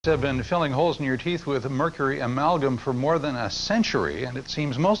Have been filling holes in your teeth with mercury amalgam for more than a century, and it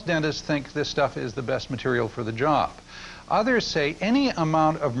seems most dentists think this stuff is the best material for the job. Others say any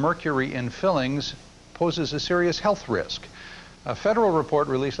amount of mercury in fillings poses a serious health risk. A federal report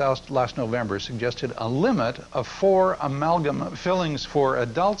released last November suggested a limit of 4 amalgam fillings for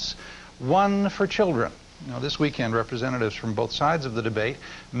adults, 1 for children. Now, this weekend, representatives from both sides of the debate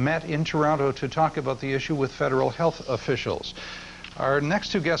met in Toronto to talk about the issue with federal health officials. Our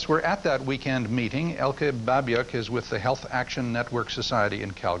next 2 guests were at that weekend meeting. Elke Babiuk is with the Health Action Network Society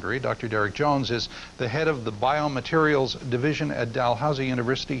in Calgary. Dr. Derek Jones is the head of the Biomaterials Division at Dalhousie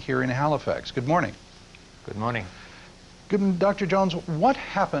University here in Halifax. Good morning. Good morning. Dr. Jones, what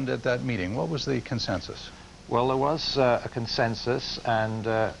happened at that meeting? What was the consensus? Well, there was a consensus, and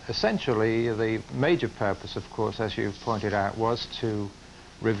essentially the major purpose, of course, as you pointed out, was to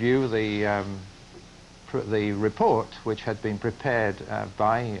review the report which had been prepared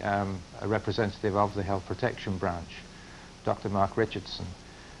by a representative of the Health Protection Branch, Dr. Mark Richardson.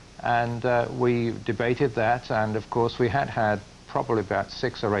 And we debated that, and of course we had probably about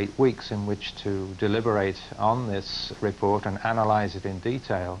 6 or 8 weeks in which to deliberate on this report and analyze it in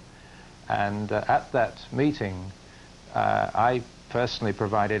detail. And at that meeting, I personally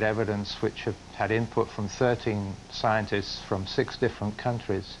provided evidence which had input from 13 scientists from 6 different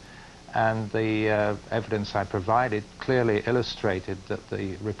countries. And the evidence I provided clearly illustrated that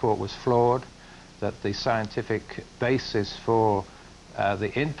the report was flawed, that the scientific basis for the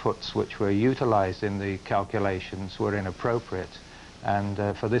inputs which were utilized in the calculations were inappropriate.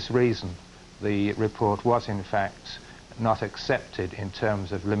 And for this reason, the report was in fact not accepted in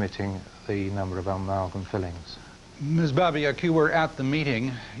terms of limiting the number of amalgam fillings. Ms. Babiuk, you were at the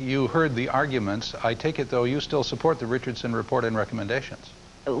meeting. You heard the arguments. I take it, though, you still support the Richardson report and recommendations.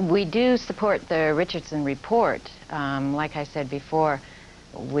 We do support the Richardson report. Like I said before,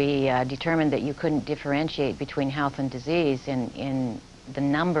 we determined that you couldn't differentiate between health and disease in the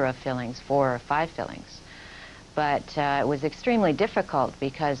number of fillings, 4 or 5 fillings. But it was extremely difficult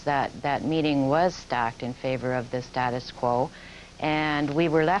because that meeting was stacked in favor of the status quo, and we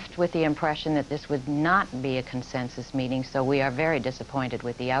were left with the impression that this would not be a consensus meeting, so we are very disappointed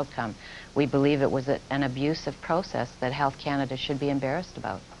with the outcome. We believe it was an abusive process that Health Canada should be embarrassed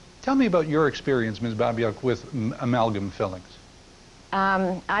about. Tell me about your experience, Ms. Babiuk, with amalgam fillings.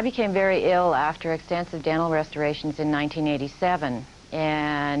 I became very ill after extensive dental restorations in 1987,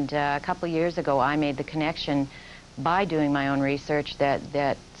 and a couple of years ago I made the connection by doing my own research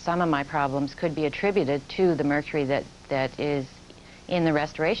that some of my problems could be attributed to the mercury that is in the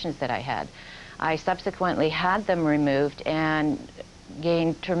restorations that I had. I subsequently had them removed and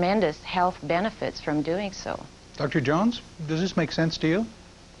gained tremendous health benefits from doing so. Dr. Jones, does this make sense to you?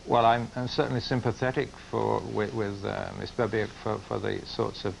 Well, I'm certainly sympathetic with Ms. Babiuk for the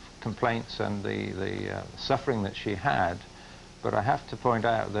sorts of complaints and the suffering that she had, but I have to point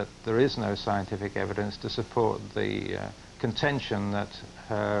out that there is no scientific evidence to support the contention that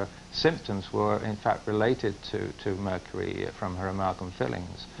her symptoms were in fact related to mercury from her amalgam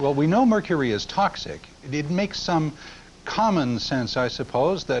fillings. Well, we know mercury is toxic. It makes some common sense, I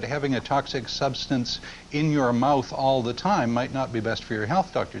suppose, that having a toxic substance in your mouth all the time might not be best for your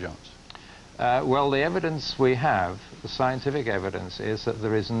health, Dr. Jones. Well, the evidence we have, the scientific evidence, is that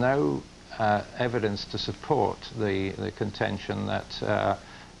there is no evidence to support the contention that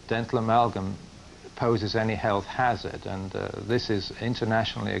dental amalgam poses any health hazard, and this is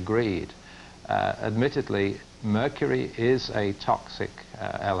internationally agreed. Admittedly, mercury is a toxic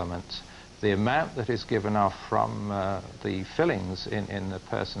element. The amount that is given off from the fillings in the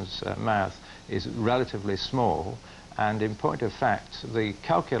person's mouth is relatively small, and in point of fact, the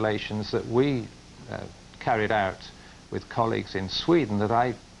calculations that we carried out with colleagues in Sweden that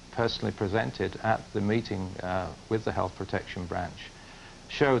I personally presented at the meeting with the Health Protection Branch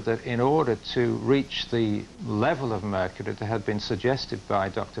showed that in order to reach the level of mercury that had been suggested by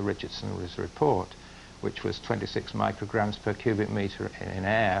Dr. Richardson in his report, which was 26 micrograms per cubic meter in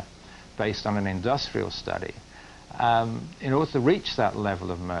air, based on an industrial study, in order to reach that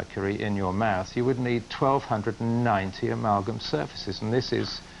level of mercury in your mouth, you would need 1,290 amalgam surfaces, and this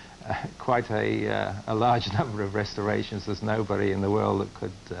is quite a large number of restorations. There's nobody in the world that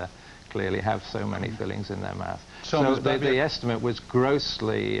could clearly have so many fillings in their mouth. So the estimate was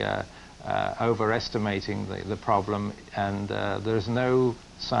grossly overestimating the problem, and there's no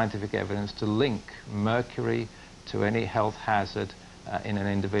scientific evidence to link mercury to any health hazard in an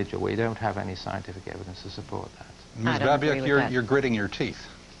individual. We don't have any scientific evidence to support that. Ms. Babiuk, you're gritting your teeth.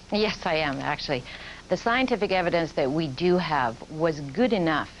 Yes, I am, actually. The scientific evidence that we do have was good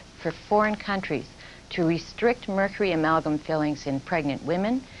enough for foreign countries to restrict mercury amalgam fillings in pregnant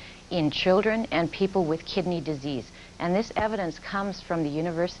women, in children, and people with kidney disease. And this evidence comes from the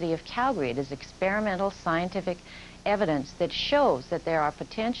University of Calgary. It is experimental scientific evidence that shows that there are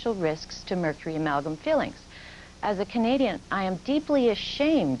potential risks to mercury amalgam fillings. As a Canadian, I am deeply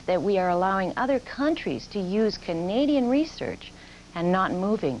ashamed that we are allowing other countries to use Canadian research and not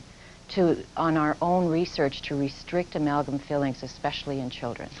moving on our own research to restrict amalgam fillings, especially in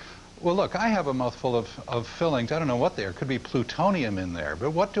children. Well, look, I have a mouthful of fillings. I don't know what they are. Could be plutonium in there.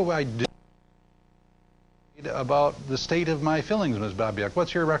 But what do I do about the state of my fillings, Ms. Babiak?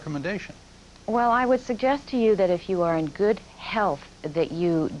 What's your recommendation? Well, I would suggest to you that if you are in good health, that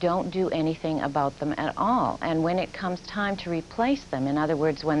you don't do anything about them at all. And when it comes time to replace them, in other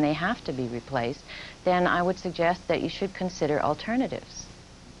words, when they have to be replaced, then I would suggest that you should consider alternatives.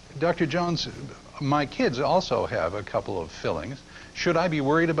 Dr. Jones, my kids also have a couple of fillings. Should I be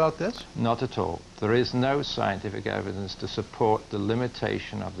worried about this? Not at all. There is no scientific evidence to support the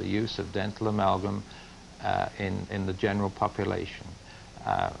limitation of the use of dental amalgam in the general population.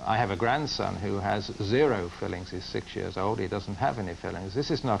 I have a grandson who has 0 fillings. He's 6 years old. He doesn't have any fillings.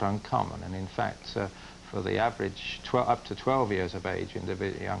 This is not uncommon, and in fact, for the average up to 12 years of age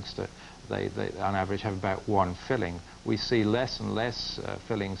individual youngster, they on average have about 1 filling. We see less and less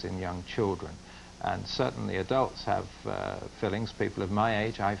fillings in young children, and certainly adults have fillings. People of my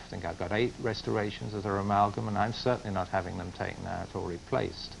age, I think I've got 8 restorations that are amalgam, and I'm certainly not having them taken out or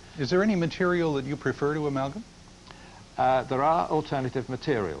replaced. Is there any material that you prefer to amalgam? There are alternative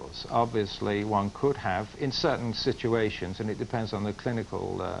materials. Obviously, one could have, in certain situations, and it depends on the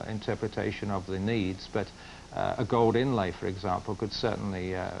clinical interpretation of the needs, but a gold inlay, for example, could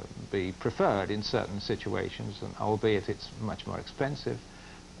certainly be preferred in certain situations, and albeit it's much more expensive.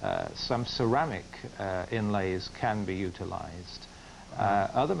 Some ceramic inlays can be utilized.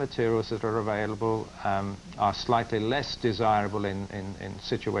 Other materials that are available are slightly less desirable in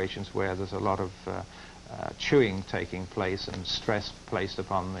situations where there's a lot of chewing taking place and stress placed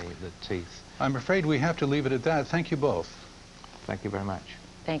upon the teeth. I'm afraid we have to leave it at that. Thank you both. Thank you very much.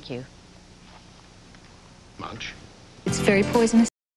 Thank you. Munch. It's very poisonous.